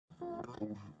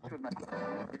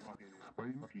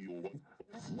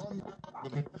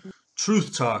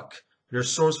Truth Talk, your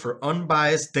source for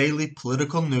unbiased daily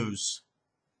political news.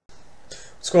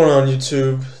 What's going on,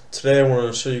 YouTube? Today I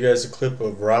want to show you guys a clip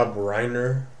of Rob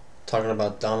Reiner talking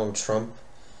about Donald Trump,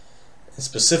 and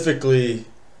specifically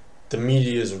the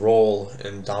media's role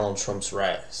in Donald Trump's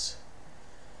rise.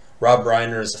 Rob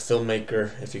Reiner is a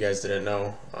filmmaker, if you guys didn't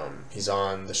know. He's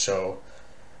on the show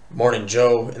Morning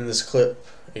Joe in this clip,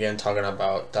 again talking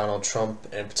about Donald Trump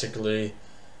and particularly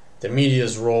the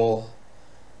media's role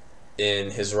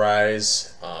in his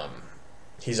rise.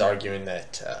 He's arguing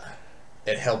that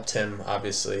it helped him,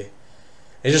 obviously.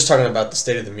 He's just talking about the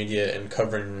state of the media and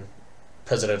covering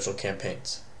presidential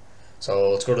campaigns.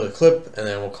 So let's go to the clip and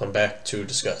then we'll come back to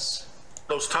discuss.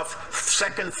 Those tough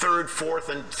second, third, fourth,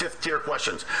 and fifth tier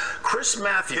questions. Chris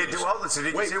Matthews. Did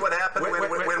you see what happened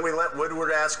when we let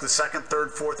Woodward ask the second,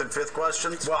 third, fourth, and fifth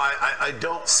questions? Well, I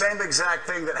don't. Same exact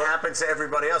thing that happens to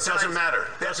everybody else. Doesn't matter.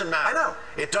 Doesn't matter. I know.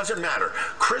 It doesn't matter.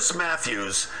 Chris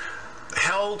Matthews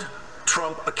held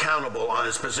Trump accountable on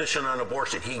his position on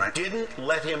abortion. He didn't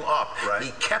let him up.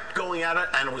 He kept going at it,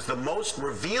 and it was the most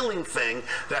revealing thing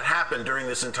that happened during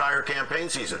this entire campaign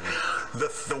season.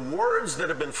 The words that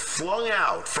have been flung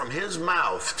out from his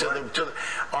mouth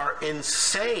are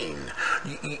insane.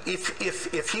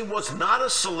 If he was not a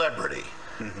celebrity,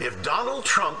 if Donald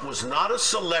Trump was not a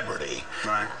celebrity,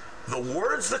 the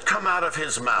words that come out of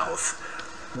his mouth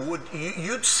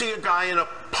you'd see a guy in a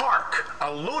park,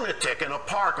 a lunatic in a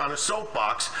park on a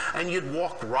soapbox, and you'd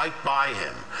walk right by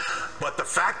him. But the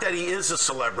fact that he is a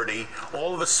celebrity,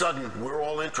 all of a sudden, we're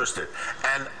all interested.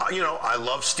 And, you know, I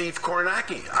love Steve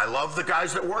Kornacki. I love the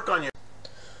guys that work on you.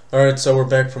 Alright, so we're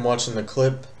back from watching the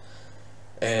clip.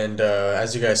 And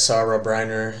as you guys saw, Rob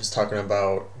Reiner is talking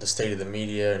about the state of the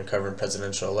media and covering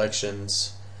presidential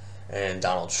elections and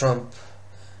Donald Trump.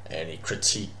 And he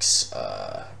critiques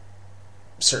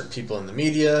certain people in the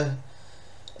media,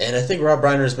 and I think Rob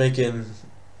Reiner is making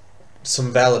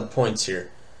some valid points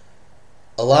here.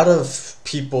 A lot of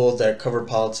people that cover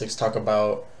politics talk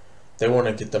about they want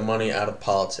to get the money out of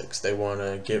politics. They want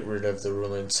to get rid of the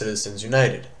ruling Citizens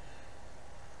United.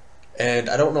 And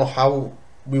I don't know how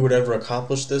we would ever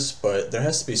accomplish this, but there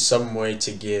has to be some way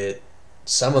to get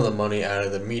some of the money out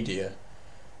of the media,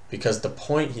 because the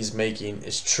point he's making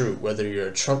is true. Whether you're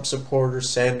a Trump supporter,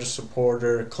 Sanders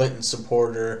supporter, Clinton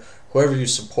supporter, whoever you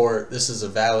support, this is a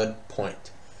valid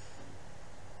point.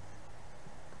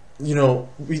 You know,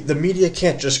 the media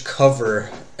can't just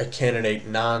cover a candidate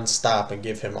non-stop and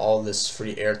give him all this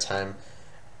free airtime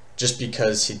just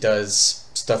because he does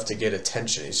stuff to get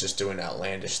attention. He's just doing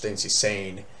outlandish things. He's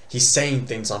saying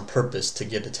things on purpose to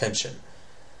get attention.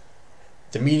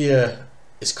 The media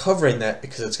is covering that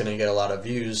because it's going to get a lot of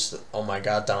views. Oh my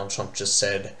God, Donald Trump just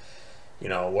said, you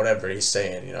know, whatever he's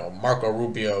saying, you know, Marco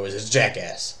Rubio is his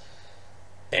jackass,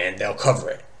 and they'll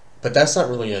cover it. But that's not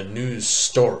really a news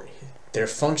story. Their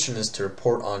function is to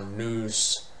report on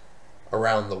news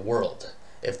around the world.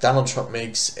 If Donald Trump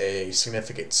makes a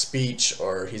significant speech,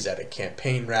 or he's at a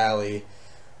campaign rally,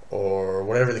 or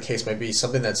whatever the case may be,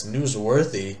 something that's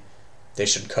newsworthy, they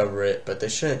should cover it, but they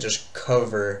shouldn't just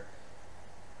cover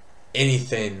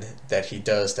anything that he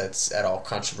does that's at all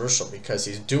controversial, because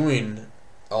he's doing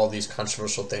all these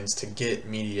controversial things to get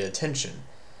media attention.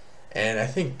 And I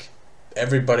think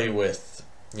everybody with,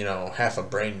 you know, half a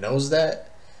brain knows that.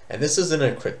 And this isn't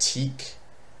a critique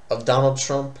of Donald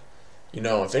Trump. You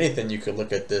know, if anything, you could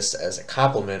look at this as a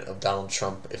compliment of Donald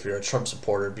Trump if you're a Trump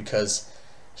supporter, because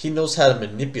he knows how to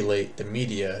manipulate the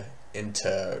media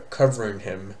into covering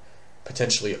him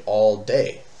potentially all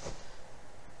day,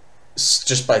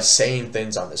 just by saying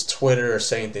things on his Twitter or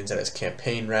saying things at his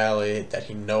campaign rally that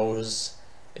he knows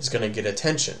is going to get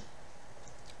attention.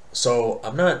 So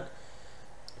I'm not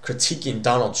critiquing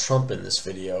Donald Trump in this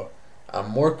video. I'm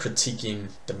more critiquing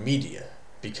the media,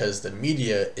 because the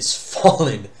media is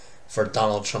falling for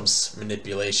Donald Trump's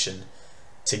manipulation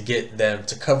to get them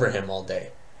to cover him all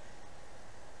day.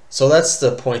 So that's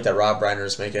the point that Rob Reiner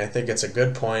is making. I think it's a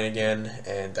good point again,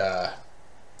 and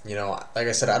you know, like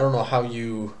I said, I don't know how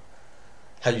you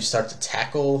start to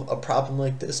tackle a problem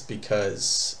like this,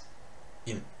 because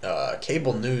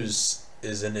cable news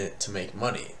is in it to make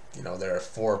money. You know, they're a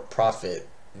for-profit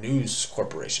news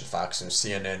corporation, Fox News,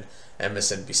 CNN,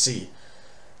 MSNBC.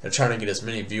 They're trying to get as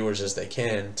many viewers as they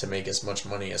can to make as much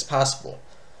money as possible.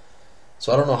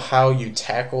 So I don't know how you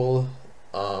tackle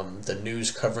the news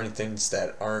covering things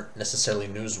that aren't necessarily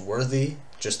newsworthy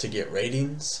just to get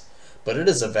ratings, but it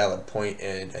is a valid point,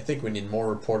 and I think we need more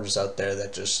reporters out there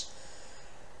that just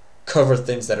cover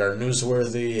things that are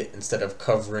newsworthy instead of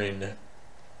covering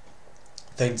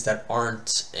things that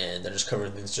aren't, and they're just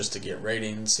covering things just to get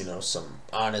ratings. You know, some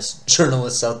honest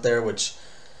journalists out there, which,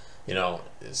 you know,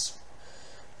 is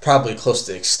probably close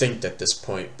to extinct at this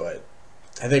point, but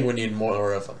I think we need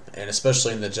more of them, and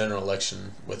especially in the general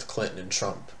election with Clinton and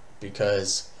Trump,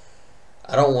 because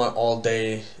I don't want all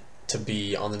day to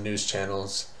be on the news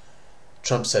channels.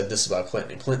 Trump said this about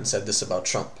Clinton, and Clinton said this about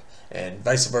Trump, and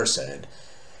vice versa, and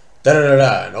da da da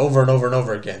da, and over and over and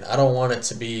over again. I don't want it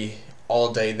to be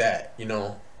all day that, you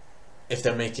know, if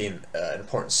they're making an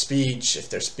important speech, if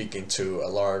they're speaking to a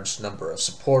large number of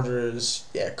supporters,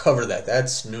 yeah, cover that.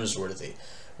 That's newsworthy.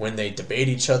 When they debate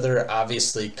each other,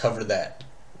 obviously cover that.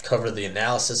 Cover the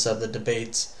analysis of the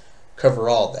debates, cover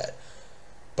all that.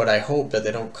 But I hope that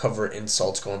they don't cover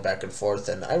insults going back and forth,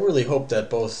 and I really hope that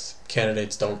both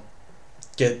candidates don't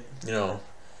get, you know,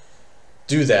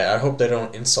 do that. I hope they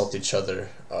don't insult each other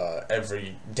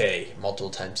every day, multiple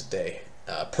times a day.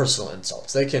 Personal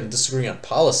insults. They can disagree on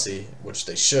policy, which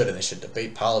they should, and they should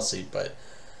debate policy, but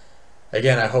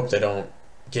again, I hope they don't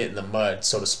get in the mud,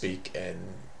 so to speak, and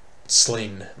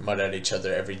sling mud at each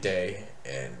other every day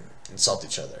and insult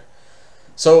each other.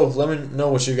 So let me know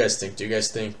what you guys think. Do you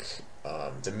guys think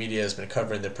the media has been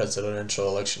covering the presidential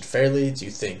election fairly? Do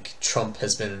you think Trump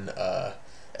has been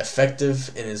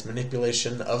effective in his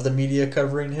manipulation of the media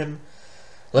covering him?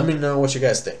 Let me know what you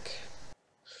guys think.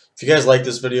 If you guys like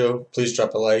this video, please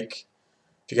drop a like.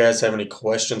 If you guys have any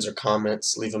questions or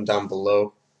comments, leave them down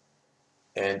below.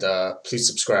 And please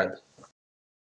subscribe.